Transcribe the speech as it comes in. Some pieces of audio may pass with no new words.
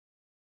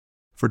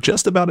for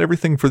just about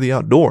everything for the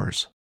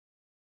outdoors.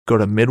 Go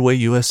to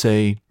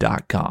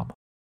MidwayUSA.com.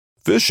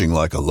 Fishing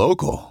like a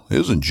local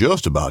isn't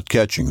just about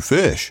catching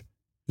fish.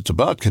 It's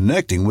about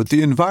connecting with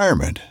the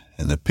environment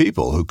and the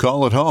people who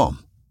call it home.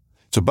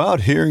 It's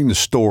about hearing the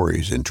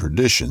stories and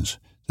traditions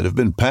that have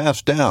been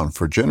passed down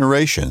for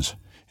generations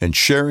and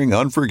sharing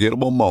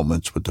unforgettable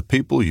moments with the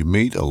people you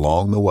meet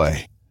along the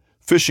way.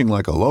 Fishing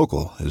like a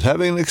local is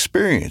having an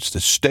experience that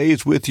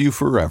stays with you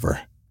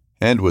forever.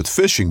 And with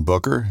Fishing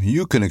Booker,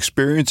 you can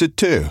experience it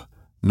too,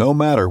 no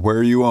matter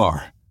where you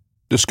are.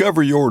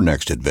 Discover your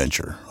next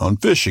adventure on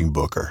Fishing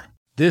Booker.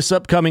 This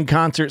upcoming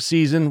concert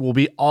season will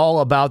be all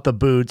about the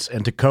boots,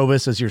 and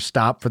Tecovas is your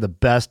stop for the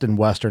best in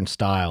Western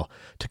style.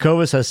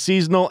 Tecovas has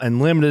seasonal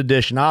and limited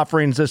edition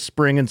offerings this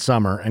spring and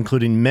summer,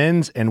 including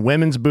men's and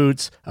women's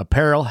boots,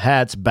 apparel,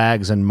 hats,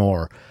 bags, and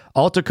more.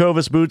 All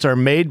Tecovas boots are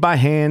made by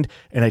hand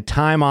in a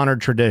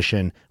time-honored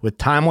tradition with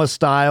timeless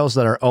styles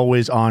that are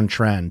always on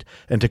trend.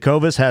 And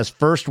Tecovas has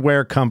first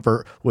wear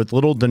comfort with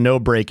little to no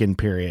break-in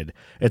period.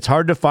 It's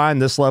hard to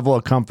find this level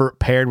of comfort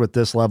paired with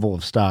this level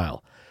of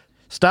style.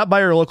 Stop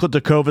by your local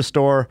Tecovas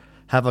store,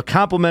 have a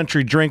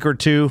complimentary drink or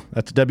two,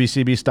 that's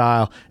WCB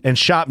style, and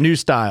shop new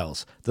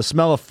styles. The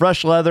smell of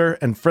fresh leather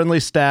and friendly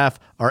staff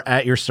are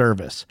at your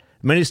service.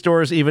 Many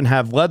stores even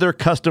have leather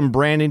custom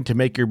branding to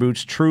make your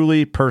boots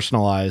truly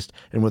personalized.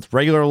 And with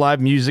regular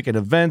live music and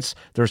events,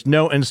 there's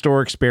no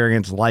in-store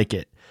experience like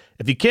it.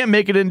 If you can't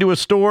make it into a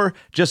store,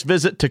 just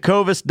visit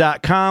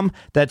tecovas.com.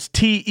 That's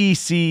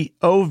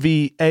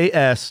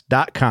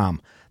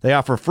TECOVAS.com. They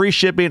offer free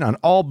shipping on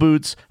all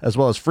boots, as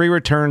well as free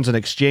returns and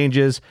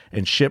exchanges,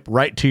 and ship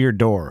right to your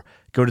door.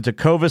 Go to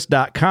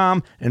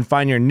tecovas.com and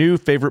find your new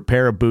favorite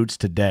pair of boots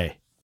today.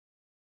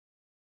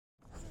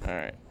 All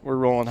right, we're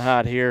rolling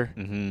hot here.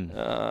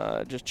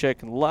 Just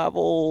checking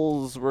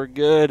levels. We're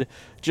good.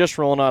 Just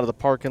rolling out of the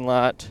parking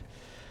lot.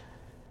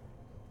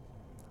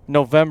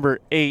 November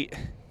 8th,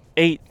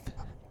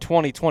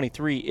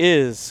 2023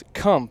 is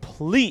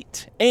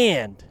complete.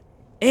 And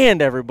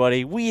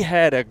everybody, we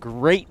had a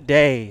great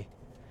day.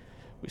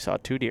 We saw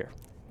 2 deer.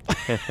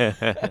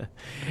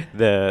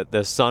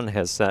 The sun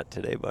has set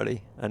today,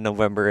 buddy, on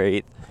November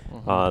 8th.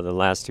 The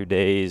last 2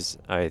 days,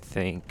 I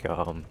think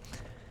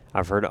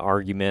I've heard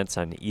arguments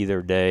on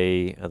either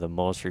day of the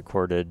most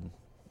recorded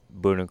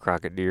Boone and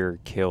Crockett deer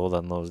killed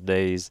on those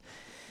days.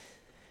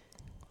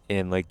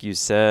 And like you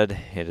said,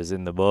 it is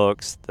in the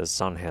books. The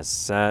sun has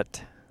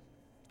set.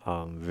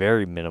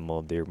 Very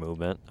minimal deer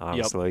movement,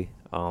 honestly.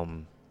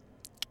 Yep.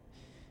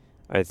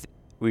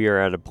 We are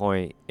at a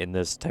point in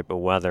this type of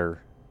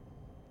weather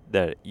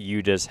that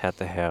you just have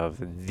to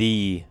have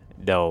the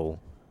doe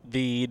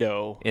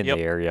in the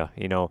area.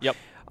 You know,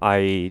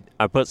 I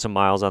put some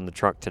miles on the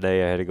truck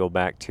today. I had to go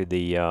back to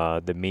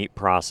the meat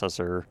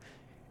processor,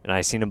 and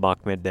I seen a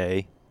buck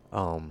midday,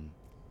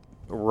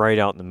 right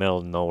out in the middle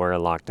of nowhere,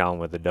 locked down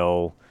with a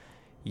doe.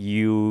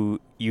 You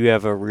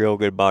have a real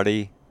good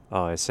buddy.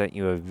 I sent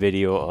you a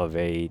video of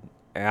a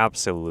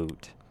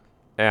absolute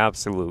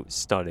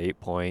stud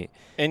 8-point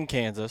in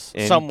Kansas,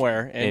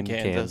 somewhere in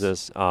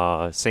Kansas.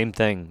 Same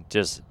thing.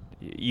 Just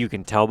you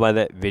can tell by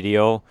that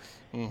video,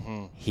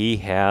 he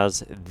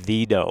has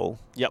the doe.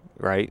 Yep.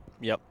 Right.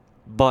 Yep.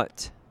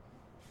 But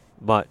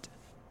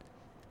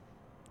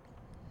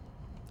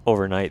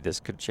overnight this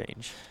could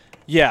change.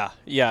 Yeah.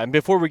 And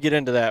before we get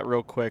into that,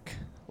 real quick,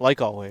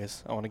 like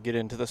always, I want to get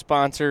into the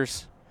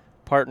sponsors,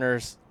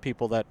 partners,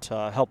 people that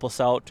help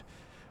us out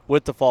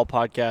with the Fall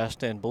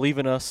Podcast and believe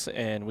in us,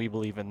 and we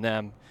believe in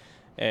them.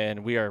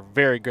 And we are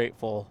very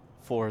grateful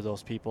for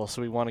those people.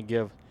 So we want to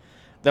give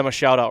them a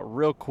shout out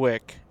real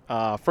quick.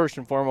 First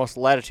and foremost,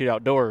 Latitude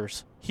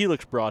Outdoors,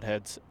 Helix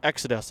Broadheads,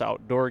 Exodus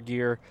Outdoor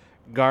Gear,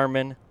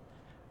 Garmin,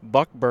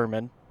 Buck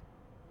Berman.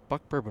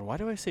 Why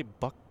do I say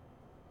Buck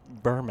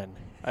Berman?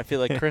 I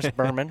feel like Chris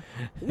Berman.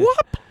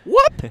 Whoop.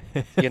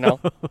 You know?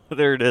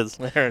 There it is.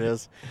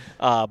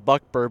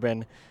 Buck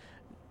Bourbon,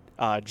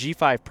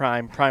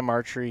 G5 Prime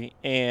Archery,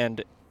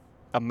 and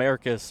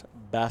America's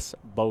Best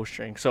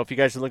Bowstring. So if you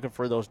guys are looking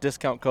for those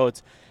discount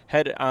codes,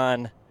 head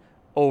on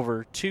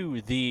over to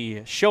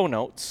the show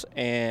notes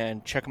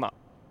and check them out.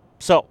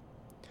 So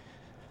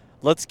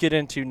let's get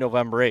into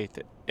November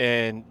 8th.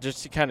 And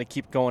just to kind of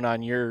keep going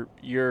on your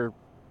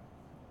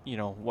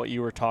what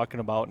you were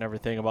talking about and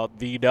everything about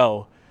the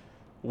doe,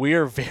 we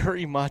are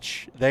very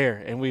much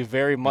there, and we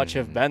very much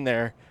have been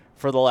there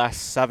for the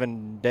last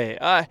 7 days.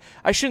 I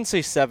shouldn't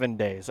say 7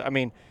 days. I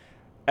mean,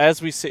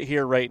 as we sit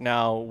here right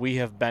now, we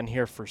have been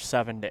here for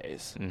 7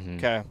 days.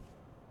 Okay.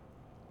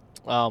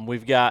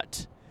 We've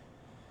got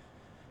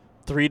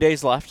 3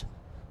 days left.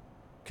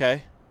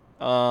 Okay.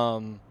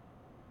 And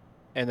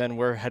then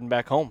we're heading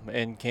back home,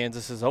 and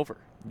Kansas is over.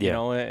 Yeah. You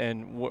know,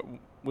 and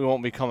we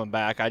won't be coming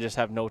back. I just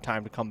have no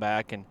time to come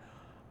back. And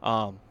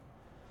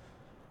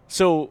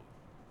so,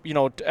 you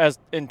know, as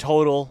in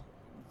total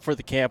for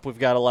the camp, we've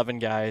got 11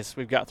 guys.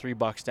 We've got 3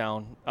 bucks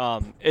down.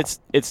 It's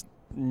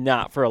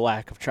not for a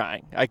lack of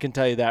trying. I can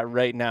tell you that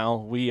right now.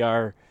 We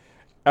are,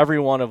 every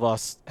one of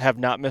us have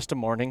not missed a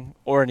morning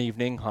or an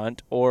evening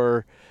hunt,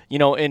 or, you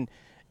know, and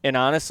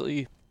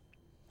honestly,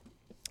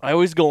 I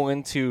always go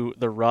into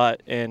the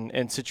rut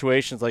in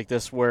situations like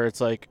this where it's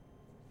like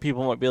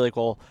people might be like,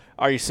 well,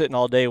 are you sitting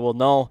all day? Well,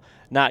 no,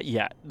 not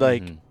yet.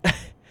 Like,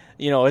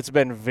 it's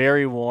been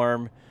very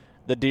warm.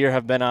 The deer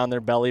have been on their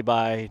belly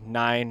by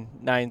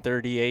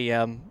 9:30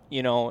 a.m.,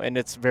 and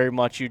it's very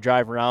much you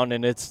drive around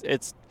and it's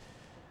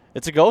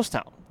a ghost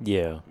town.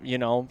 Yeah.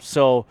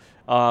 So,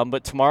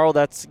 but tomorrow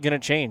that's going to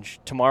change.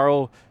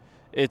 Tomorrow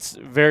it's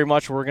very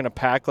much we're going to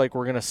pack like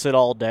we're going to sit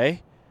all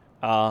day.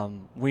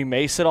 We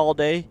may sit all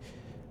day.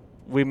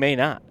 We may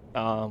not.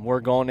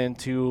 We're going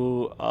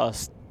into a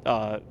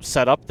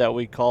setup that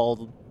we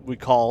call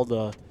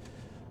the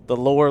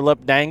lower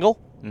lip dangle.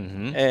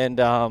 Mm-hmm.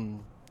 And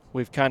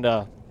we've kind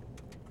of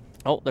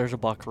 – oh, there's a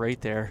buck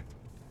right there.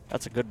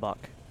 That's a good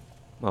buck.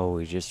 Oh,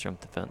 he just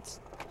jumped the fence.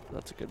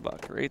 That's a good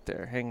buck right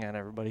there. Hang on,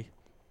 everybody.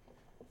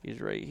 He's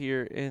right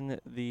here in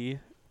the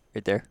 –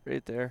 Right there?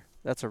 Right there.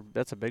 That's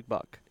a big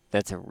buck.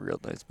 That's a real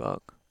nice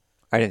buck.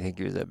 I didn't think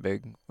he was that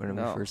big when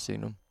we first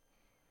seen him.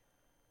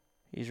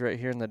 He's right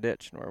here in the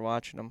ditch, and we're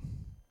watching him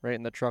right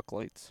in the truck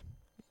lights.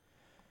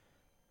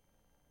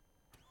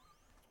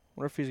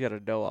 Wonder if he's got a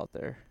doe out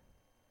there.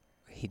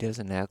 He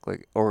doesn't act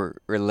like,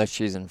 or unless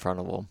she's in front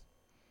of him.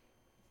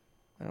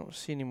 I don't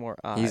see any more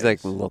eyes. He's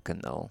like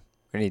looking though,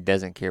 and he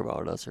doesn't care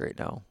about us right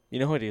now. You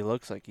know what he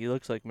looks like? He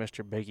looks like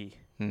Mr. Biggie.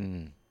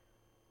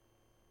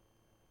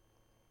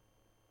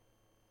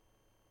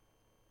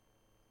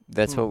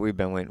 That's what we've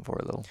been waiting for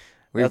though.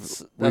 That's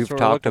what we're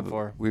looking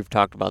for. We've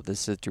talked about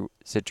this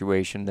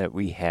situation that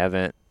we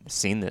haven't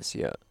seen this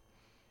yet.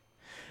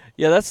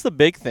 Yeah, that's the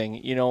big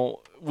thing.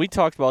 We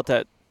talked about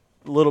that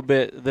a little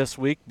bit this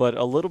week, but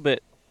a little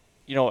bit,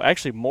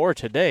 actually more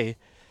today,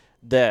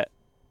 that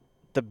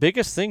the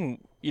biggest thing,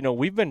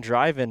 we've been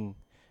driving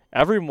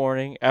every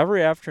morning,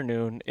 every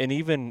afternoon, and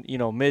even,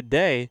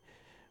 midday,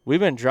 we've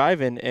been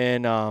driving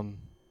and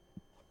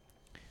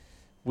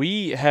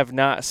we have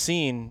not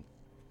seen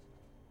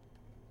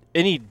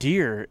any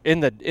deer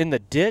in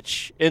the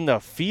ditch, in the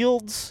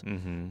fields.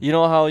 Mm-hmm. You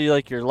know how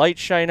your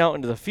lights shine out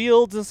into the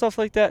fields and stuff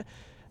like that?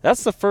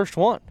 That's the first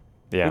one.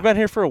 Yeah. We've been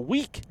here for a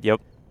week. Yep.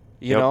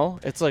 You know?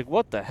 It's like,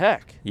 what the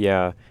heck?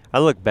 Yeah. I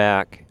look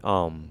back,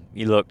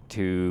 you look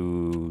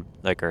to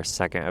our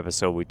second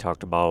episode we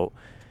talked about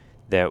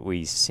that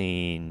we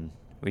seen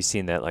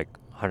that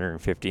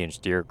 150-inch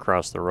deer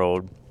cross the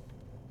road.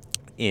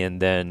 And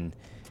then,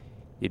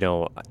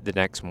 the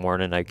next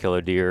morning I kill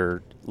a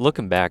deer.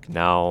 Looking back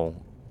now,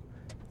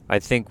 I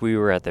think we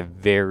were at the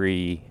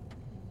very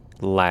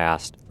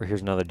last.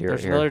 Here's another deer.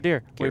 There's another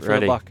deer. Wait for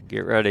ready. the buck.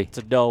 Get ready. It's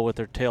a doe with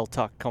her tail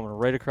tucked coming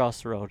right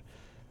across the road.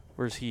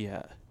 Where's he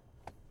at?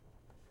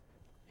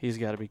 He's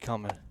got to be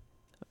coming.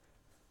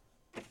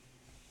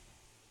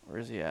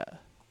 Where's he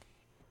at?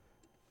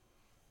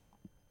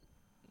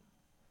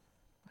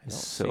 I don't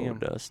so see him.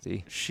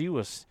 Dusty.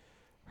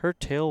 Her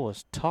tail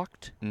was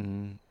tucked.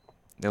 Mm-hmm.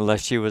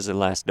 Unless she was the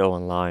last doe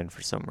in line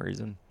for some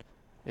reason.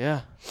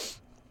 Yeah.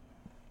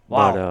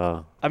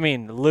 Wow. But, I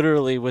mean,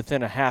 literally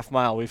within a half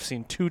mile, we've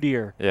seen 2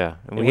 deer. Yeah.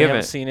 And we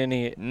haven't seen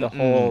any the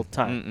whole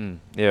time.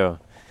 Yeah.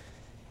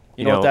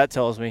 You know what that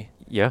tells me?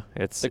 Yeah.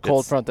 The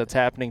cold front that's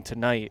happening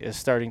tonight is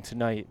starting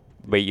tonight.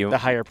 But the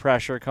higher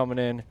pressure coming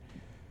in.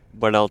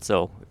 What else,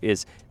 though,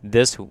 is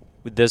this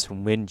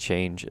wind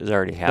change is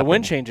already happening. The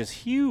wind change is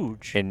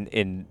huge.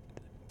 And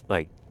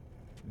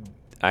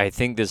I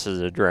think this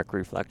is a direct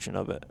reflection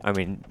of it. I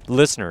mean,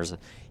 listeners,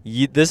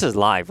 this is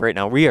live right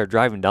now. We are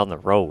driving down the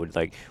road.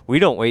 We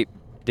don't wait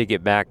to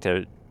get back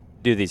to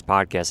do these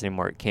podcasts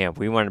anymore at camp.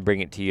 We want to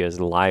bring it to you as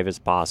live as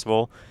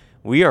possible.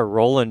 We are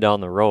rolling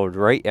down the road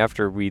right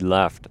after we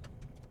left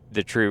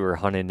the tree we're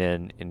hunting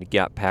in and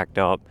got packed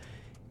up.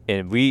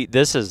 And we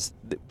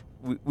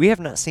have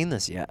not seen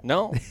this yet.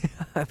 No.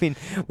 I mean,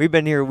 we've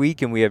been here a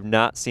week and we have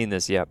not seen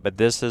this yet. But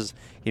this is,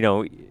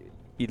 you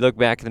look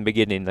back in the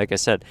beginning, like I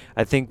said,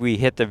 I think we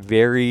hit the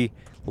very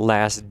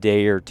last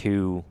day or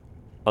two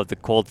of the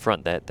cold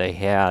front that they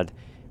had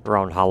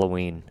around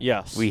Halloween.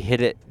 Yes. We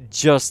hit it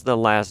just the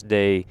last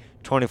day,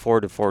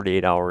 24 to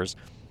 48 hours.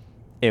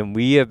 And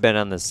we have been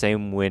on the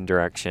same wind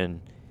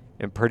direction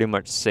and pretty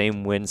much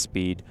same wind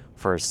speed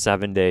for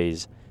 7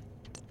 days.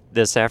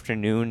 This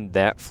afternoon,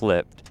 that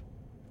flipped.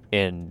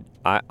 And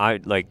I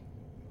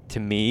to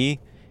me,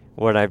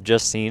 what I've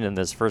just seen in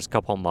this first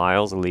couple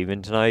miles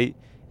leaving tonight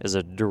is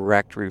a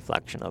direct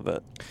reflection of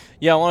it.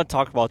 Yeah, I want to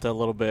talk about that a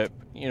little bit.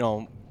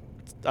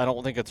 I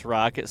don't think it's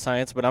rocket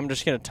science, but I'm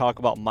just going to talk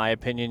about my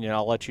opinion, and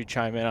I'll let you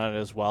chime in on it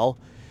as well.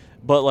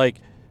 But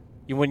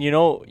when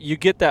you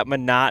get that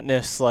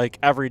monotonous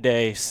every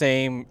day,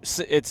 same.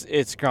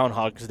 It's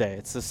Groundhog's Day.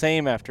 It's the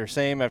same after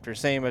same after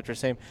same after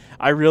same.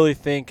 I really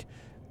think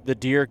the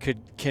deer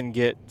can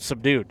get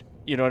subdued.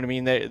 You know what I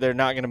mean? They're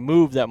not going to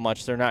move that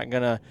much. They're not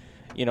going to,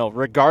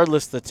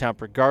 regardless the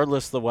temp,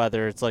 regardless the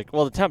weather. It's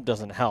the temp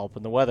doesn't help,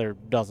 and the weather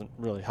doesn't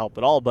really help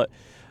at all. But,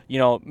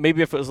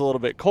 maybe if it was a little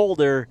bit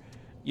colder,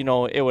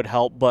 it would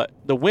help. But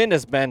the wind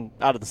has been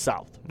out of the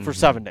south for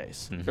 7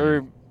 days,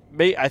 or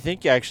I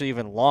think actually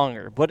even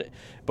longer. But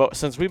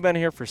since we've been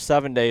here for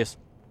 7 days,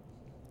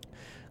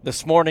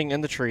 This morning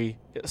in the tree,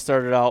 it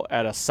started out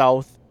at a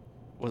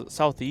southwest?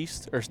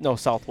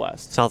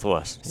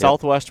 Southwest.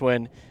 Southwest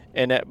wind,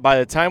 and by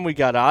the time we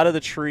got out of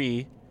the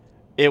tree,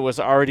 it was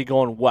already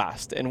going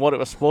west. And what it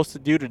was supposed to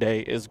do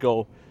today is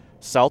go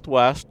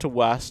southwest to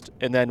west,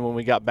 and then when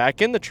we got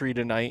back in the tree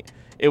tonight,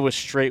 it was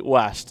straight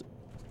west.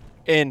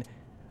 And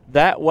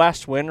that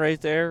west wind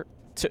right there,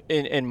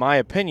 in my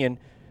opinion,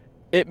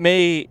 it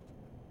may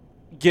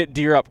get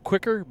deer up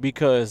quicker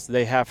because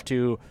they have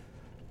to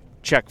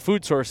check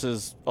food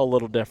sources a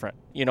little different,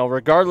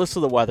 regardless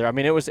of the weather. I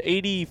mean, it was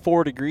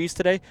 84 degrees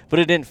today, but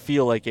it didn't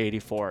feel like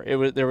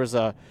 84. There was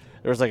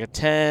like a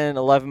 10,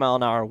 11 mile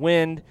an hour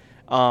wind.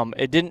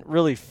 It didn't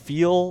really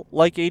feel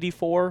like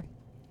 84.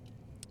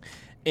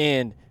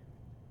 And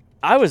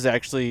I was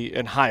actually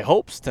in high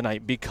hopes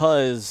tonight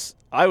because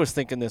I was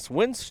thinking this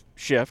wind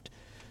shift,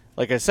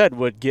 like I said,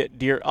 would get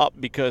deer up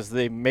because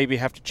they maybe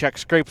have to check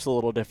scrapes a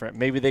little different.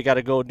 Maybe they got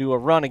to go do a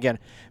run again.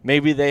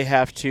 Maybe they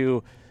have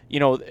to,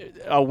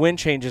 a wind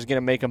change is going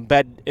to make them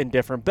bed in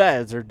different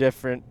beds or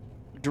different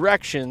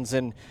directions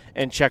and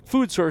check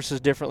food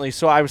sources differently.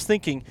 So I was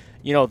thinking,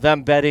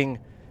 them bedding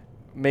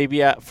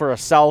maybe for a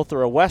south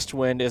or a west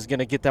wind is going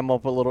to get them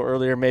up a little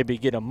earlier, maybe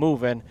get them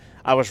moving.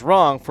 I was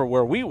wrong for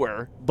where we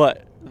were,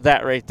 but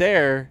that right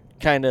there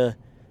kind of,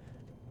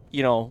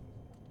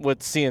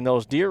 with seeing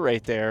those deer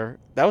right there,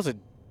 that was a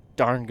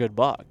darn good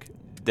buck.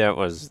 That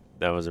was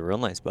a real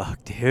nice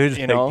buck,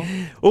 dude.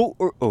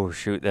 Oh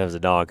shoot, that was a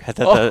dog. I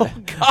thought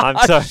gosh. I'm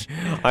sorry.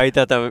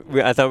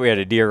 I thought we had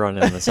a deer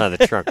running on the side of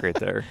the truck right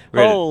there.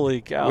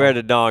 Holy cow. We had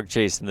a dog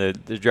chasing the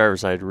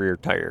driver's side rear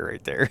tire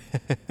right there.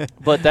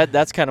 But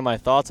that's kind of my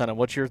thoughts on it.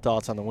 What's your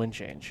thoughts on the wind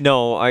change?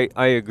 No,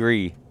 I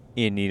agree.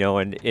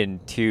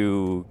 And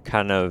to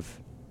kind of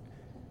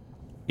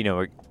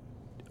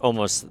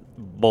almost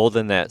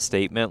bolden that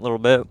statement a little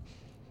bit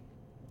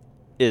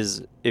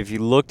is if you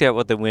looked at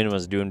what the wind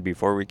was doing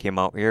before we came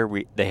out here,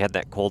 they had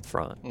that cold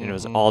front, and it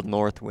was all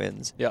north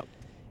winds. Yep.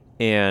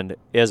 And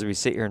as we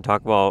sit here and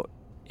talk about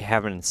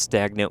having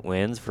stagnant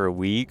winds for a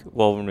week,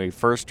 well, when we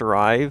first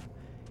arrive,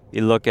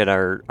 you look at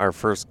our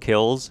first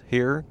kills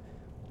here,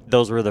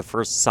 those were the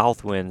first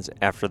south winds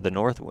after the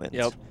north winds.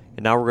 Yep.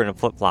 And now we're going to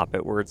flip-flop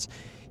it where it's,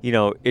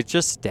 it's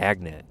just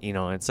stagnant.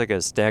 It's like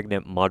a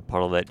stagnant mud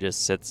puddle that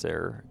just sits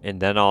there. And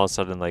then all of a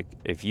sudden, like,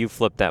 if you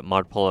flip that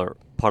mud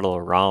puddle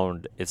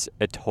around, it's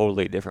a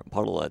totally different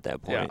puddle at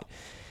that point. Yeah.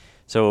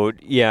 So,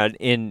 yeah,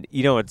 and,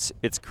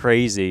 it's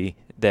crazy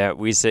that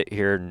we sit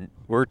here and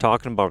we're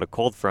talking about a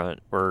cold front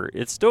where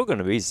it's still going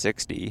to be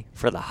 60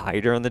 for the high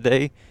during the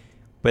day,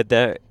 but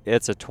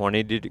it's a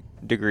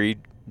 20-degree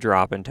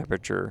drop in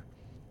temperature.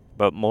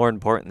 But more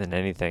important than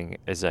anything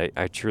is I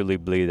truly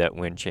believe that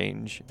wind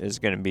change is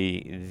going to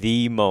be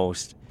the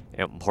most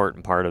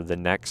important part of the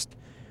next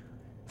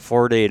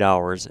 4 to 8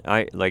 hours.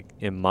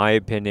 In my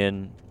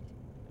opinion,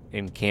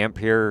 in camp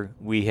here,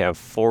 we have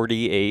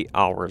 48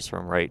 hours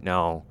from right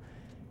now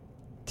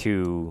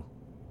to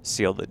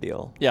seal the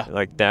deal.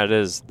 Yeah. That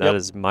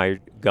is my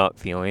gut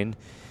feeling.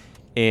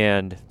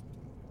 And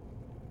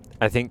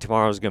I think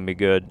tomorrow's going to be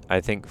good.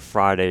 I think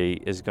Friday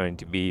is going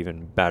to be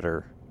even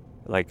better.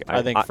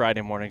 I think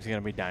Friday morning is going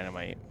to be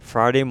dynamite.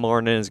 Friday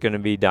morning is going to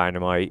be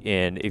dynamite,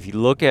 and if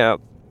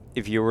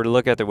you were to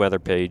look at the weather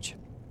page,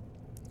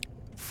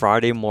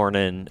 Friday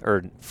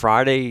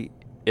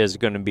is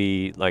going to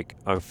be like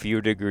a few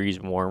degrees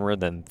warmer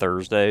than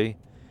Thursday,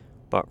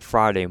 but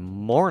Friday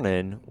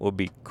morning will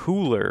be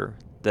cooler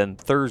than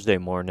Thursday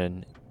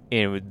morning,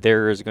 and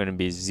there is going to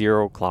be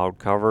zero cloud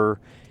cover.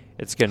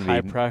 It's going to be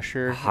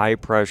high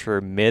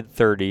pressure,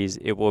 mid-30s.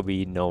 It will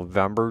be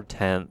November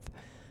 10th.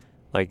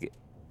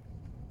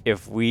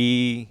 If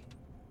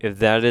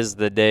that is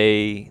the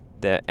day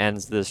that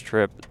ends this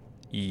trip,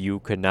 you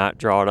could not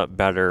draw it up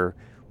better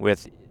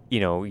with,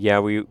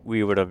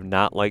 we would have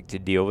not liked to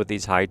deal with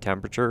these high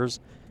temperatures,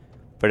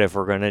 but if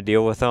we're going to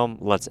deal with them,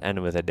 let's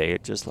end with a day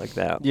just like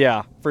that.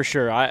 Yeah, for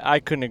sure. I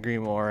couldn't agree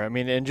more. I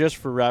mean, and just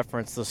for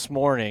reference, this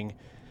morning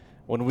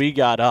when we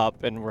got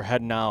up and we're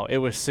heading out, it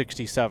was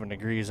 67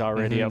 degrees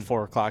already at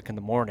 4 o'clock in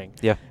the morning.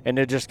 Yeah. And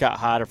it just got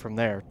hotter from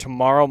there.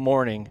 Tomorrow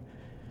morning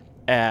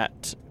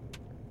at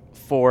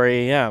 4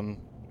 a.m.,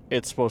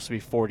 it's supposed to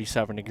be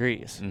 47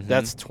 degrees.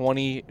 That's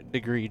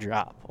 20-degree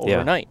drop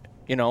overnight,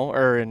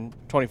 or in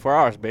 24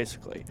 hours,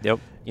 basically. Yep.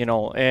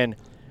 And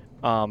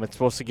it's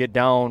supposed to get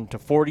down to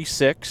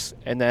 46,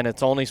 and then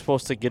it's only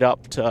supposed to get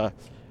up to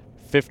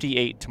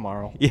 58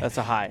 tomorrow. Yeah. That's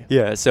a high.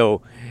 Yeah,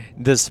 so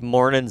this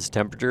morning's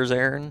temperatures,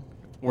 Aaron,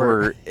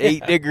 were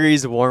 8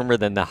 degrees warmer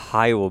than the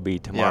high will be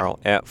tomorrow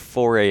at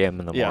 4 a.m.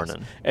 in the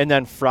morning. And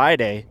then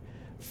Friday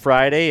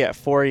at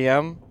 4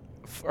 a.m.,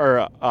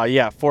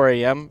 4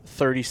 a.m.,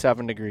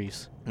 37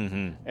 degrees.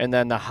 And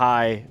then the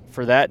high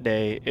for that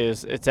day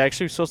it's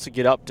actually supposed to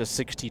get up to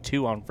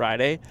 62 on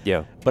Friday.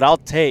 Yeah. But I'll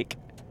take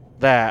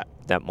that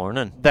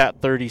morning.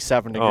 That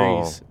 37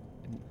 degrees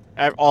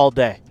all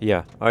day.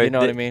 Yeah. You know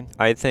what I mean?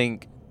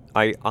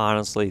 I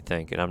honestly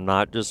think, and I'm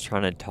not just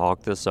trying to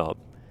talk this up,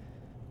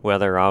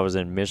 whether I was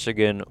in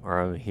Michigan or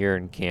I'm here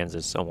in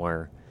Kansas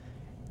somewhere,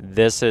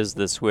 this is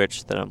the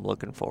switch that I'm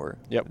looking for.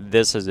 Yep.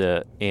 This is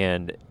it.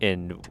 And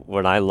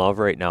what I love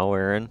right now,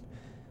 Aaron,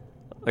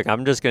 like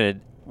I'm just going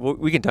to,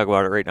 we can talk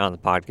about it right now on the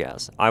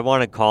podcast. I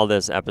want to call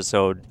this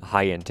episode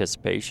High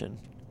Anticipation.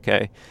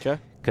 Okay?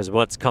 Okay. Because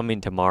what's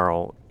coming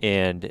tomorrow,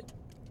 and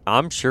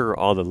I'm sure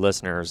all the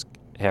listeners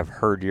have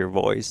heard your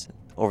voice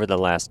over the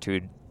last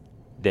 2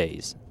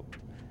 days.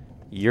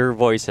 Your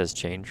voice has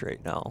changed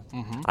right now.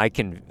 Mm-hmm.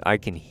 I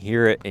can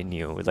hear it in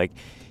you. Like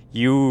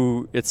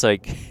it's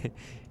like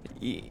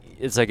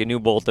a new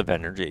bolt of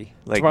energy.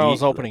 Like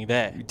tomorrow's opening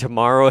day.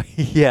 Tomorrow,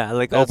 yeah,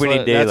 like that's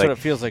opening day. That's like what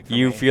it feels like for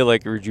you me. feel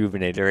like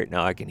rejuvenated right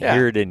now. I can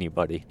hear it in you,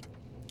 buddy.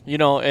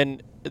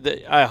 And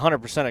I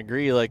 100%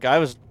 agree. Like I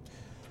was,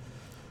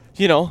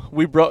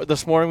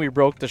 this morning we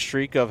broke the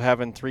streak of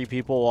having 3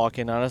 people walk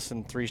in on us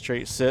in 3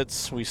 straight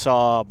sits. We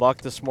saw a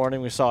buck this morning.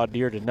 We saw a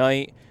deer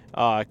tonight.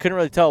 I couldn't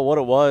really tell what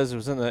it was. It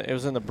was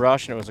in the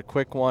brush, and it was a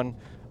quick one.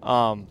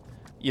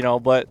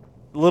 But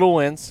little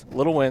wins.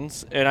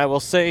 And I will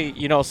say,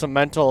 some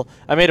mental.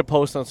 I made a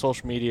post on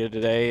social media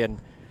today,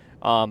 and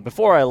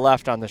before I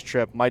left on this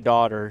trip, my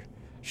daughter,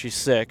 she's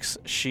 6.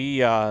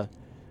 She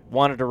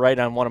wanted to write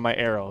on one of my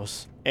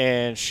arrows,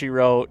 and she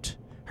wrote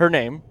her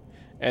name,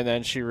 and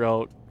then she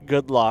wrote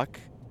good luck,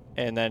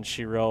 and then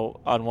she wrote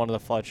on one of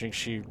the fletchings,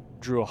 she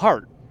drew a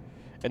heart,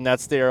 and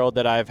that's the arrow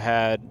that I've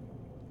had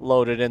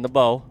loaded in the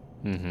bow.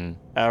 Mm-hmm.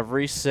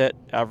 Every sit,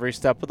 every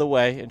step of the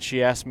way. And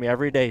she asked me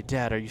every day,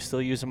 Dad, are you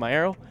still using my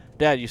arrow?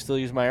 Dad, you still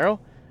use my arrow?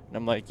 And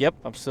I'm like, yep,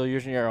 I'm still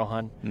using your arrow,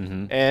 hon.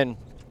 Mm-hmm. And,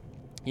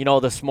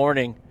 this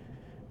morning,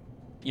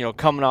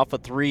 coming off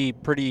of 3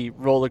 pretty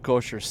roller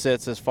coaster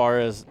sits as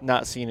far as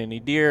not seeing any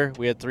deer.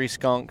 We had 3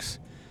 skunks.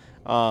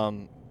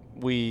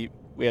 We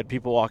had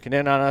people walking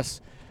in on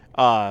us.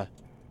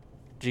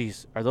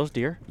 Geez, are those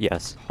deer?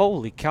 Yes.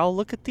 Holy cow,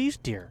 look at these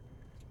deer.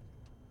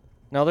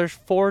 Now there's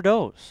 4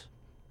 does.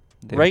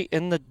 Right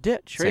in the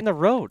ditch, right in the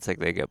road. It's like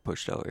they got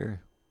pushed out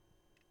here.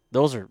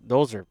 Those are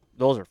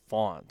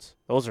fawns.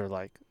 Those are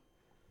like,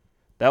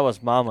 that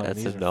was mama, and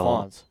these are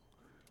fawns.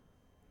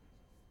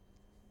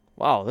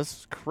 Wow, this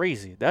is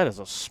crazy. That is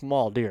a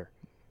small deer.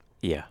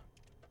 Yeah.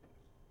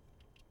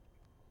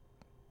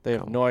 They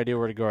have no idea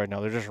where to go right now.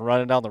 They're just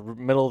running down the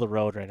middle of the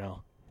road right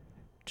now.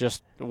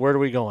 Just, where do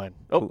we go in?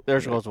 Oh, there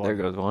goes one. There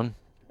goes one.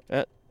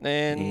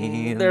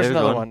 And there's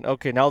another one.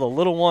 Okay, now the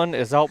little one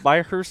is out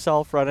by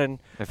herself running.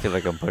 I feel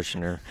like I'm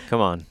pushing her. Come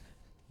on.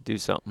 Do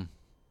something.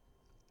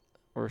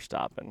 We're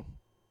stopping.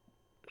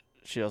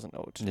 She doesn't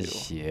know what to do.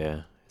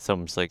 Yeah. It's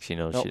almost like she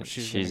knows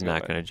she's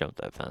not going to jump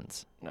that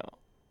fence. No.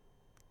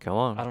 Come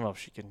on. I don't know if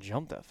she can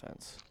jump that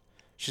fence.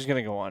 She's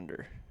going to go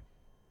under.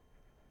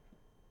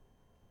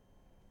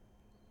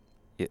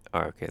 Yeah,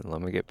 okay,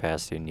 let me get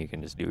past you and you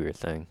can just do your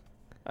thing.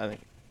 I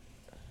think.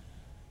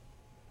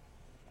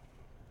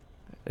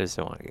 I just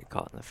don't want to get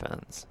caught in the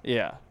fence.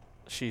 Yeah.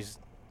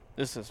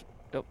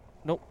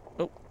 Nope.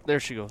 There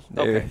she goes.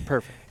 There. Okay,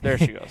 perfect. There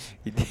she goes.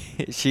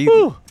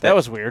 That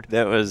was weird.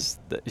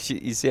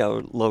 You see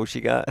how low she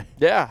got?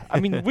 Yeah.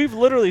 I mean, we've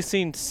literally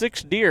seen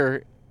 6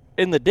 deer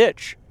in the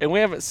ditch, and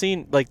we haven't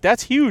seen,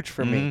 that's huge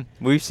for me.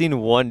 We've seen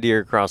 1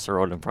 deer cross the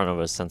road in front of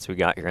us since we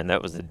got here, and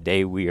that was the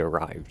day we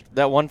arrived.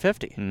 That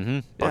 150. Mm-hmm.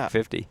 Buck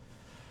 50.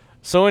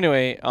 So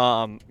anyway,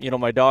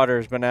 my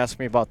daughter's been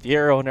asking me about the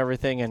arrow and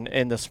everything,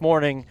 and this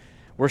morning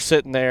we're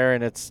sitting there,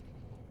 and it's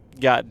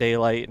got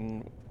daylight,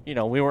 and,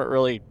 we weren't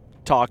really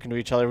talking to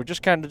each other. We're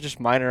just kind of just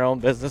minding our own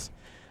business.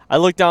 I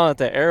look down at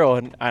the arrow,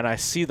 and I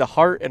see the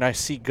heart, and I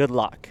see good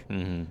luck.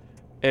 Mm-hmm.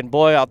 And,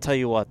 boy, I'll tell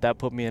you what, that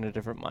put me in a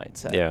different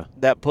mindset. Yeah.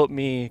 That put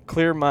me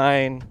clear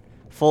mind,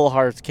 full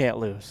hearts can't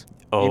lose.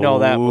 You know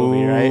that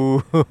movie, right?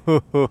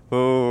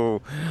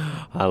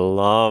 I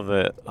love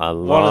it.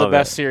 One of the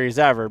best series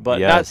ever. But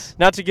yes.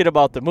 not to get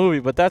about the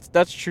movie, but that's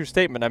a true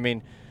statement. I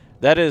mean,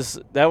 that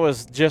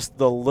was just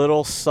the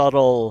little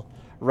subtle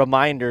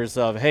reminders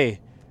of, hey,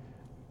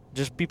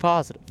 just be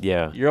positive.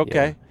 Yeah. You're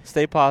okay. Yeah.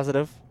 Stay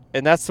positive.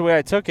 And that's the way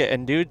I took it.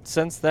 And, dude,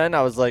 since then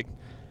I was like,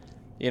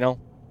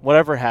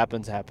 whatever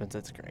happens.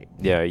 It's great.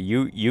 Yeah,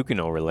 you can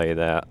overlay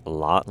that a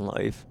lot in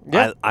life.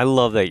 Yeah. I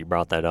love that you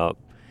brought that up.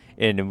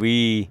 And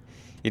we've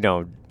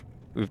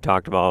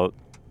talked about,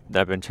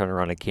 I've been trying to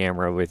run a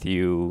camera with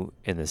you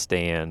in the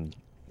stand,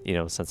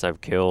 since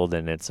I've killed.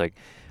 And it's like,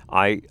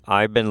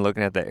 I've been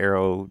looking at the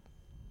arrow.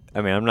 I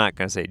mean, I'm not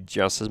going to say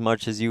just as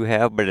much as you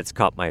have, but it's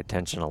caught my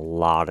attention a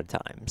lot of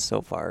times so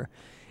far.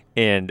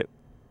 And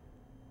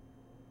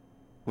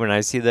when I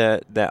see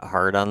that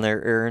heart on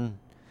there, Aaron,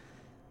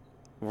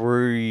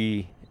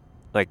 I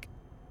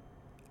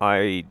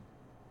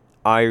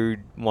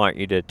want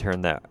you to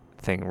turn that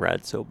thing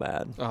red so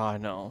bad. Oh, I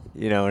know.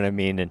 You know what I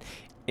mean?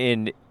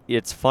 And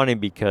it's funny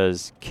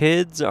because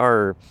kids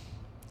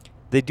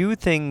they do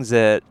things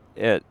that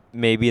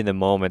maybe in the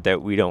moment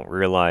that we don't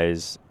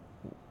realize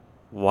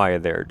why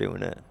they're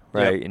doing it,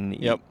 right?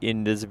 Yep.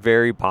 And it's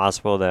very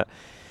possible that,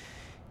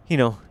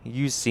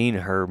 you've seen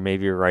her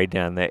maybe write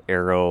down that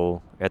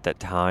arrow at that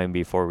time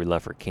before we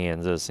left for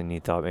Kansas, and you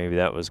thought maybe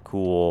that was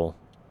cool,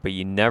 but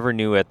you never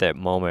knew at that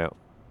moment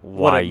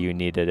why you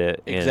needed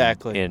it.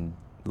 Exactly. And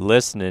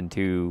listening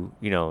to,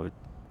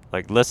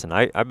 like, listen,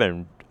 I've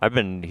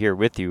been here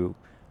with you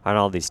on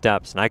all these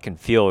steps, and I can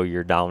feel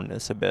your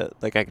downness a bit.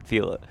 Like, I can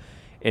feel it.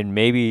 And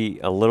maybe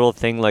a little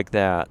thing like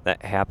that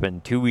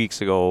happened 2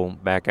 weeks ago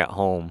back at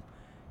home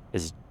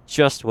is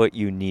just what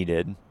you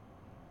needed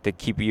to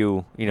keep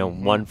you,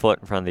 one foot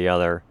in front of the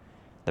other.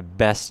 The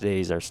best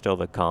days are still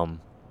to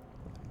come.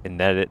 And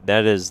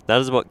that is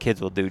what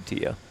kids will do to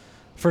you.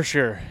 For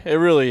sure. It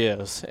really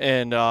is.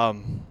 And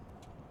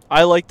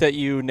I like that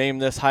you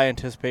named this high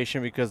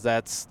anticipation,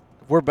 because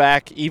we're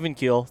back even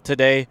keel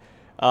today.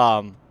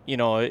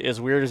 As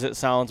weird as it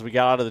sounds, we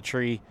got out of the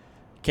tree,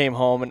 came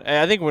home, and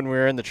I think when we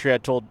were in the tree, I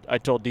told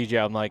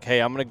DJ, I'm like, hey,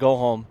 I'm going to go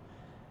home,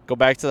 go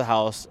back to the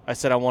house. I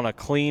said I want to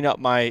clean up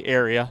my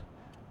area.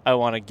 I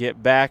want to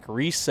get back,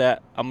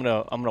 reset. I'm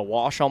gonna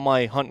wash all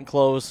my hunting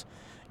clothes,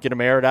 get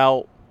them aired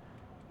out.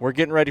 We're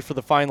getting ready for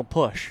the final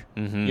push.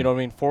 Mm-hmm. You know what I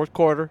mean? Fourth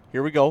quarter,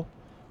 here we go.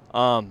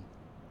 And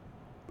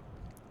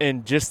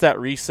just that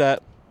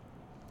reset,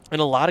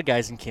 and a lot of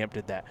guys in camp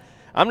did that.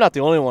 I'm not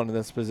the only one in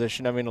this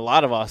position. I mean, a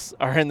lot of us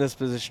are in this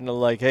position of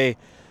like, hey,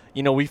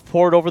 we've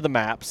poured over the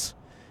maps.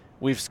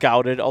 We've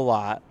scouted a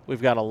lot.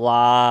 We've got a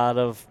lot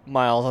of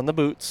miles on the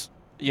boots,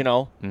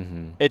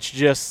 Mm-hmm. It's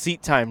just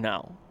seat time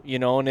now,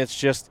 and it's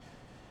just,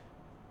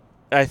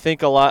 I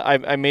think a lot,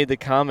 I made the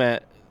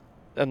comment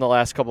in the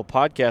last couple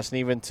podcasts, and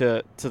even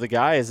to the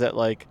guys that,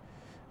 like,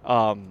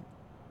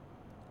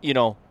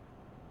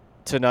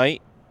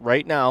 tonight,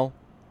 right now,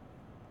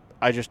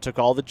 I just took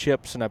all the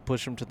chips and I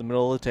pushed them to the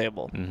middle of the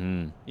table.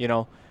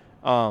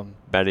 Mm-hmm.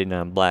 Betting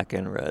on black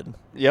and red.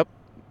 Yep.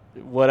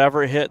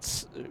 Whatever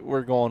hits,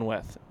 we're going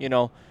with.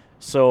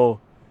 So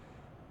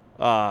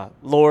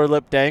lower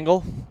lip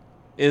dangle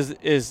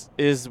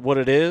is what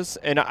it is,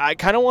 and I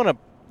kind of want to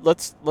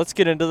let's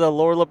get into the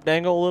lower lip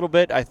dangle a little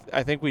bit.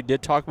 I think we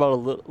did talk about a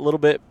little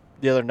bit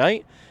the other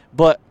night,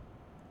 but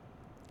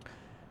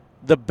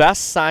the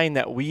best sign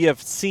that we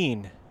have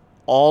seen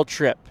all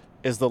trip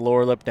is the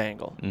lower lip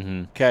dangle.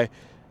 Mm-hmm. Okay,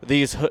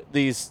 these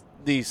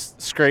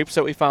scrapes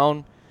that we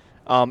found,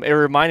 it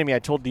reminded me. I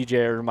told DJ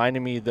it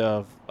reminded me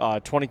the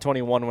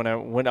 2021 when I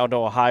went out to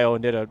Ohio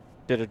and did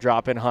a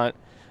drop-in hunt,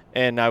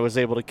 and I was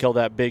able to kill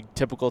that big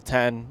typical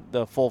 10,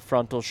 the full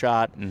frontal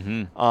shot.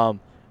 Mm-hmm.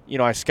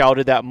 I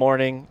scouted that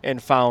morning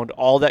and found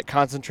all that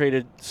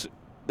concentrated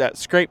that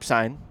scrape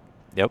sign.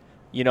 Yep.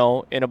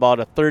 In about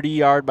a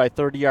 30-yard by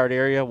 30-yard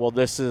area. Well,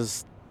 this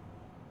is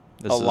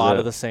a lot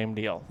of the same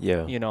deal.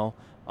 Yeah.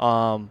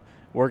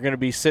 We're going to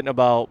be sitting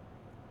about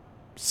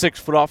 6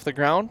 foot off the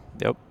ground.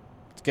 Yep.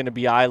 It's going to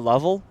be eye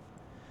level.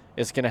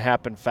 It's going to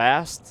happen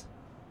fast.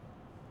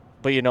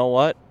 But you know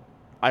what?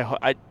 I'm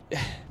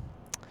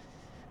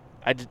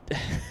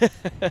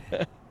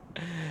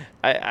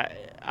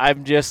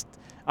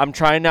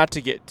trying not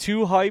to get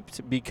too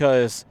hyped,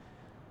 because,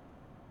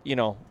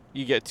 you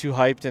get too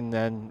hyped and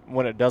then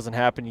when it doesn't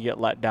happen, you get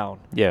let down.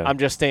 Yeah. I'm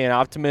just staying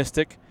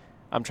optimistic.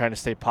 I'm trying to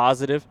stay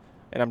positive,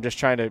 and I'm just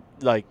trying to,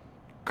 like,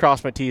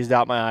 cross my T's,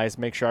 dot my I's,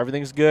 make sure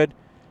everything's good.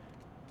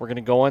 We're going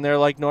to go in there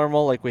like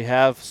normal, like we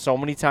have so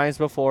many times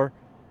before,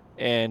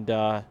 and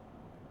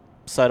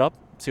set up,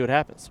 see what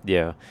happens.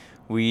 Yeah.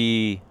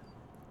 We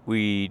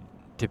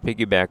to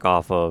piggyback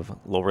off of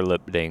lower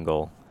lip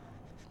dangle,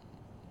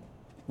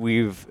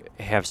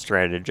 have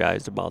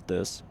strategized about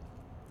this,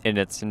 and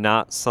it's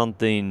not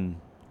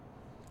something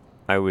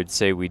I would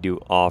say we do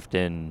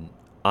often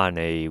on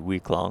a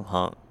week-long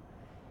hunt.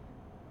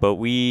 But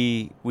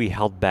we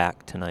held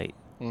back tonight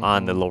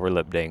on the lower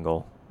lip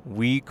dangle.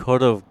 We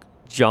could have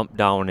jumped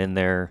down in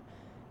there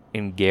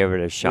and gave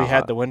it a shot. We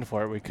had the wind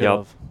for it. We could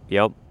have.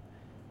 Yep.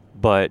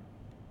 But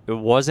it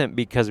wasn't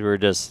because we were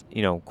just,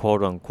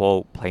 quote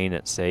unquote, playing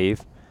it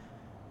safe.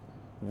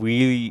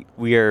 We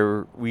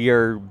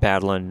are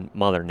battling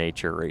Mother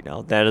Nature right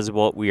now. That is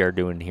what we are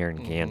doing here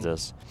in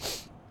Kansas.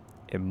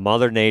 And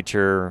Mother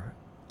Nature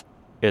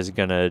is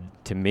gonna,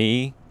 to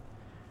me,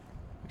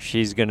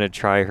 she's gonna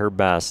try her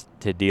best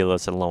to deal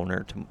us a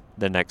loner to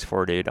the next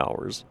 48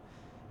 hours.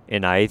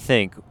 And I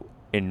think,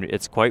 and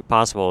it's quite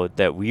possible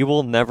that we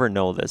will never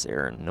know this,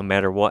 Aaron, no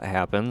matter what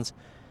happens.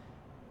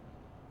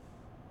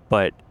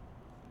 But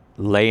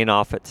laying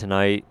off it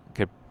tonight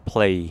could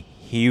play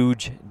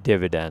huge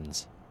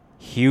dividends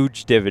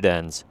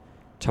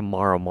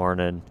tomorrow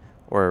morning,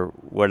 or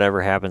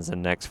whatever happens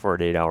in the next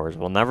 48 hours.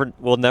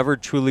 We'll never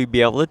truly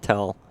be able to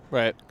tell,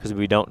 right? Because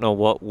we don't know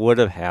what would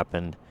have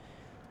happened.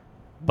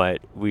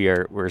 But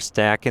we're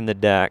stacking the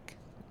deck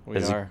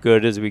as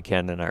good as we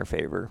can in our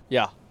favor.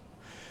 Yeah,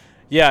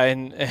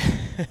 and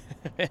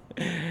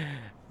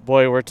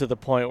boy, we're to the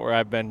point where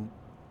I've been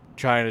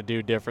trying to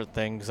do different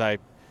things. I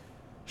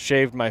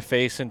shaved my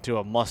face into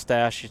a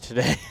mustache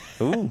today.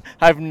 Ooh.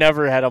 I've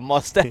never had a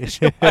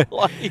mustache in my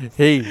life.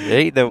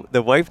 Hey,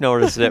 the wife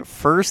noticed it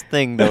first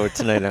thing, though,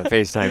 tonight on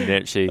FaceTime,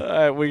 didn't she?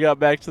 We got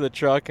back to the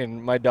truck,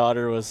 and my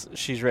daughter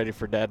she's ready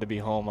for Dad to be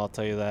home, I'll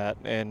tell you that.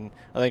 And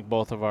I think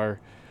both of our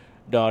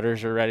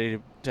daughters are ready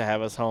to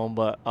have us home.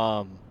 But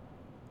we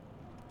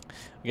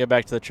get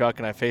back to the truck,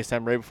 and I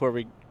FaceTime right before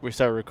we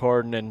started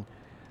recording,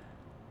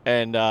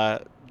 and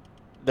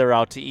they're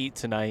out to eat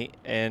tonight,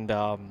 and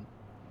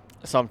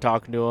so I'm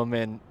talking to them,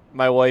 and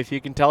my wife,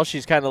 you can tell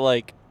she's kind of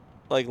like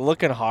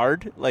looking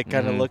hard, like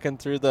kind of looking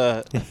through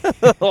the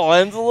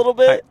lens a little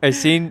bit. I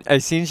seen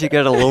she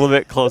got a little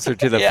bit closer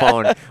to the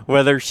phone.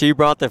 Whether she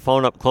brought the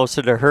phone up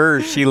closer to her,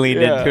 or she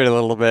leaned into it a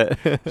little bit.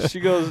 She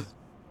goes,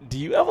 "Do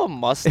you have a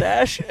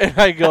mustache?" And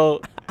I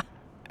go,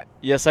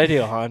 "Yes, I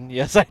do, hon.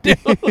 Yes, I do."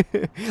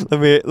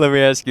 Let me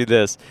ask you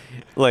this,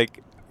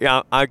 like,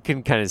 yeah, I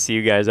can kind of see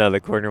you guys out of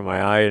the corner of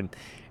my eye,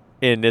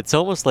 and it's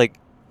almost like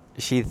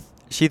she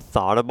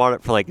thought about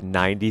it for like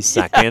 90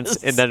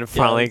 seconds, and then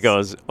finally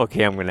goes,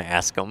 "Okay, I'm gonna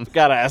ask him."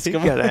 Gotta ask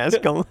him. Gotta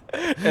ask him.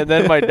 And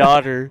then my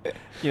daughter,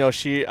 I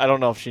don't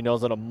know if she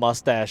knows what a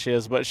mustache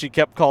is, but she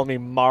kept calling me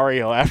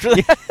Mario after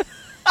that.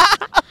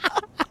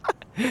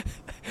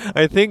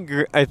 I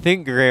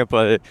think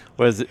Grandpa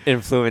was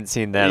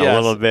influencing that a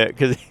little bit,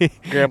 because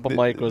Grandpa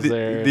Mike was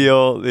there. The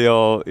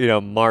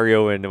old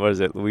Mario and what is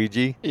it,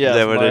 Luigi? Yeah, is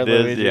that what it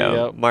is? Luigi,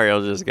 yeah, yep.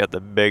 Mario's just got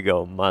the big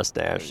old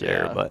mustache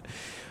there, but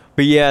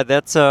yeah,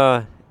 that's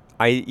not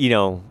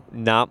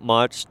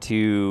much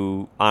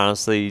to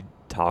honestly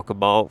talk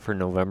about for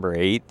November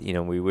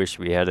 8th. We wish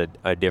we had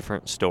a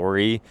different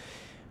story,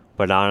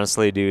 but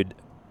honestly, dude,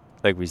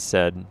 like we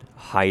said,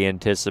 high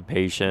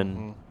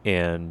anticipation,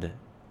 and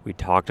we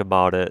talked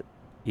about it,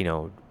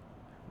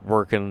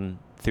 working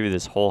through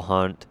this whole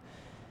hunt.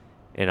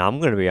 And I'm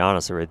going to be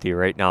honest with you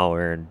right now,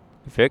 Aaron,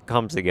 if it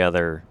comes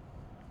together,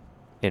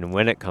 and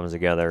when it comes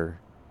together,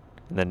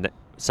 and then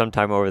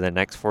sometime over the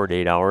next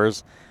 48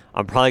 hours,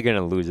 I'm probably going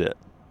to lose it.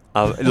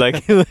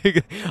 Like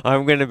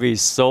I'm going to be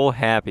so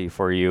happy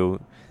for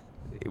you,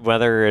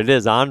 whether it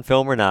is on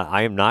film or not.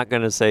 I am not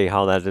going to say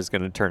how that is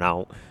going to turn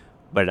out,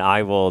 but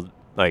I will,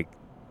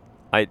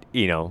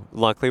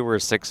 luckily we're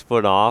 6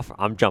 foot off.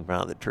 I'm jumping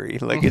out of the tree.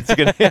 Like, it's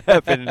going to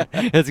happen.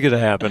 It's going to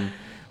happen.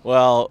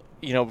 Well,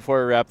 before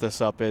we wrap this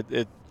up,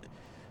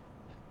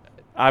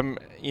 I'm,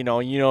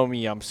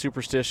 me, I'm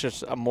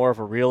superstitious. I'm more of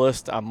a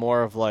realist. I'm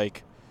more of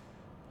like,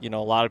 a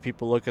lot of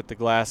people look at the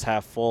glass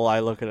half full.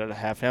 I look at it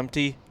half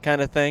empty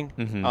kind of thing.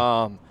 Mm-hmm.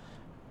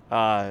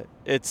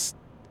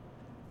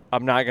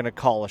 I'm not going to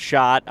call a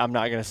shot. I'm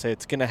not going to say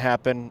it's going to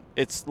happen.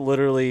 It's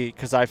literally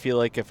because I feel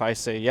like if I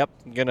say, yep,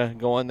 I'm going to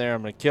go in there,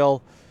 I'm going to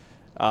kill,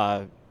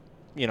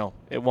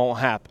 it won't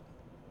happen.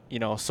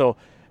 So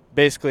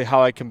basically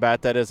how I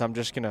combat that is I'm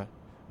just going to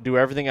do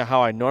everything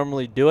how I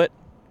normally do it.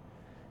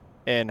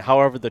 And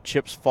however the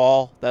chips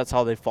fall, that's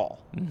how they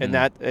fall.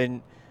 Mm-hmm.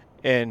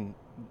 And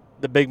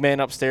the big man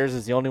upstairs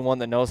is the only one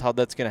that knows how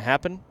that's going to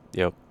happen.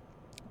 Yep.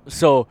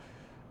 So,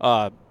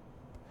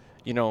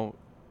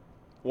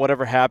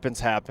 whatever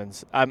happens.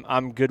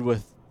 I'm good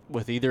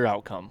with either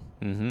outcome.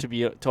 Mm-hmm. To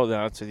be totally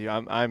honest with you,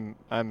 I'm.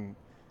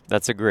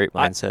 That's a great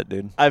mindset,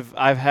 dude.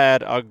 I've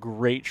had a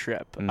great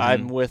trip. Mm-hmm.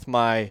 I'm with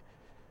my,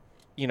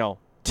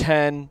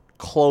 10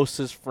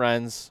 closest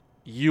friends,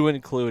 you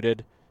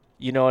included.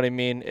 You know what I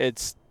mean?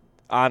 It's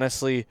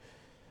honestly,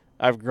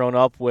 I've grown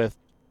up with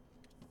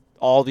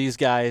all these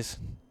guys,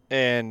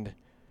 and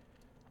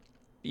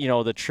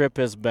the trip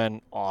has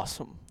been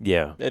awesome.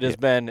 Yeah. It has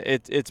been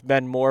it's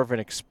been more of an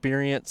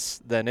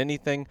experience than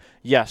anything.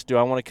 Yes, do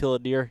I want to kill a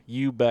deer?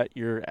 You bet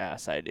your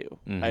ass I do.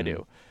 Mm-hmm. I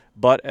do.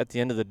 But at the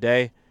end of the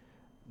day,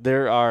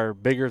 there are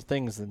bigger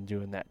things than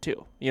doing that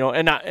too.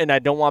 And I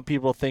don't want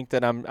people to think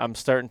that I'm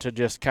starting to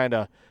just kind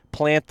of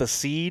plant the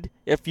seed,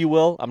 if you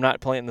will. I'm not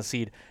planting the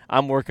seed.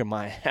 I'm working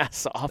my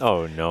ass off.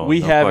 Oh no.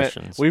 We no haven't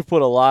questions. We've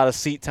put a lot of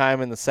seat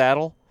time in the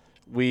saddle.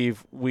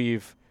 We've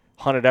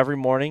hunted every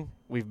morning.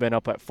 We've been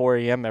up at 4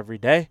 a.m. every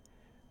day.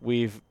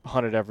 We've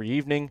hunted every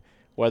evening,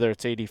 whether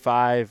it's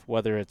 85,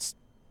 whether it's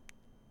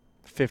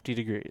 50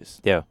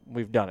 degrees. Yeah.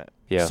 We've done it.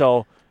 Yeah.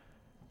 So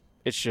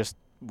it's just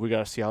we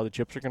got to see how the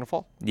chips are going to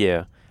fall.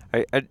 Yeah.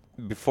 I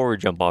before we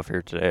jump off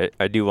here today,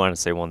 I do want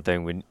to say one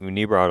thing. When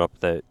you brought up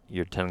that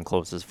your 10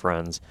 closest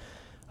friends,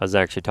 I was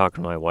actually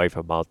talking to my wife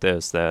about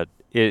this, that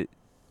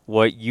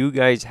what you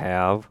guys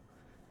have,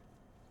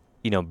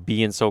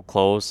 being so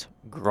close,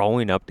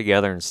 growing up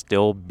together and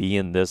still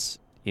being this,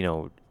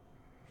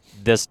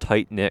 this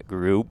tight-knit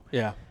group.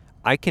 Yeah.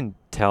 I can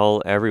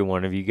tell every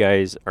one of you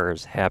guys are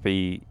as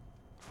happy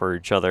for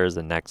each other as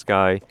the next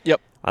guy.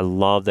 Yep. I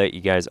love that you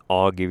guys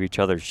all give each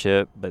other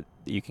shit, but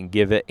you can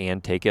give it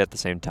and take it at the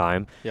same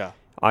time. Yeah.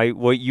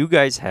 What you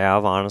guys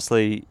have,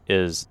 honestly,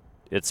 it's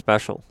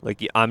special.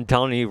 Like, I'm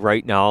telling you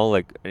right now,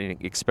 like,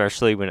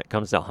 especially when it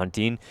comes to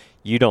hunting,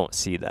 you don't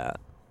see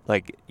that.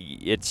 Like,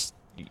 it's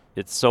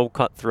so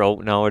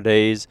cutthroat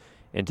nowadays,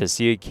 and to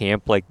see a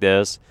camp like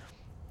this,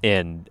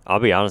 and I'll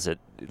be honest,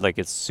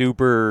 it's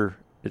super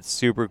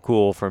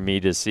cool for me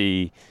to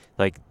see,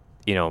 like,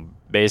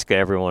 basically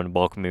everyone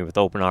welcomed me with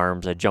open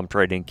arms. I jumped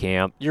right in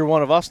camp. You're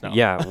one of us now.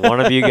 Yeah, one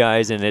of you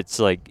guys, and it's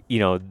like,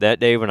 that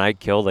day when I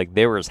killed, like,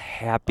 they were as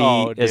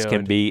happy as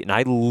can be, and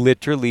I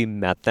literally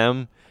met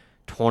them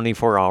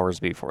 24 hours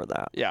before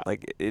that. Yeah.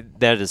 Like,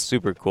 that is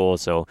super cool.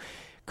 So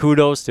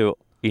kudos to,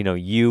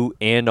 you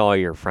and all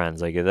your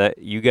friends. Like, that,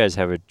 you guys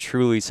have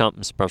truly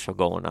something special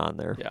going on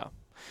there. Yeah.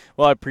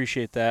 Well, I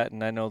appreciate that,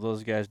 and I know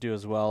those guys do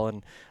as well.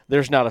 And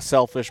there's not a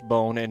selfish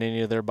bone in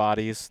any of their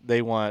bodies.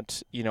 They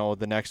want,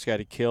 the next guy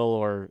to kill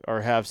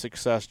or have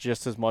success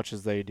just as much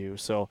as they do.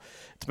 So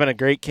it's been a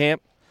great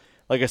camp.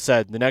 Like I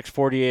said, the next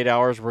 48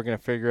 hours, we're going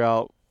to figure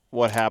out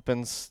what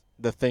happens.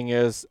 The thing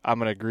is, I'm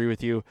going to agree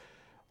with you.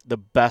 The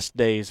best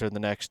days are the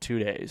next 2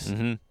 days.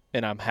 Mm-hmm.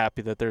 And I'm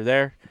happy that they're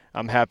there.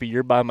 I'm happy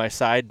you're by my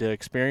side to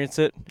experience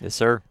it. Yes,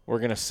 sir. We're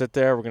going to sit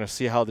there. We're going to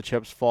see how the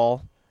chips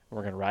fall.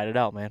 We're going to ride it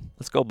out, man.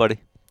 Let's go,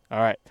 buddy. All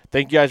right.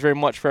 Thank you guys very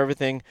much for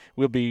everything.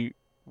 We'll be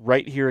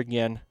right here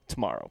again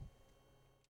tomorrow.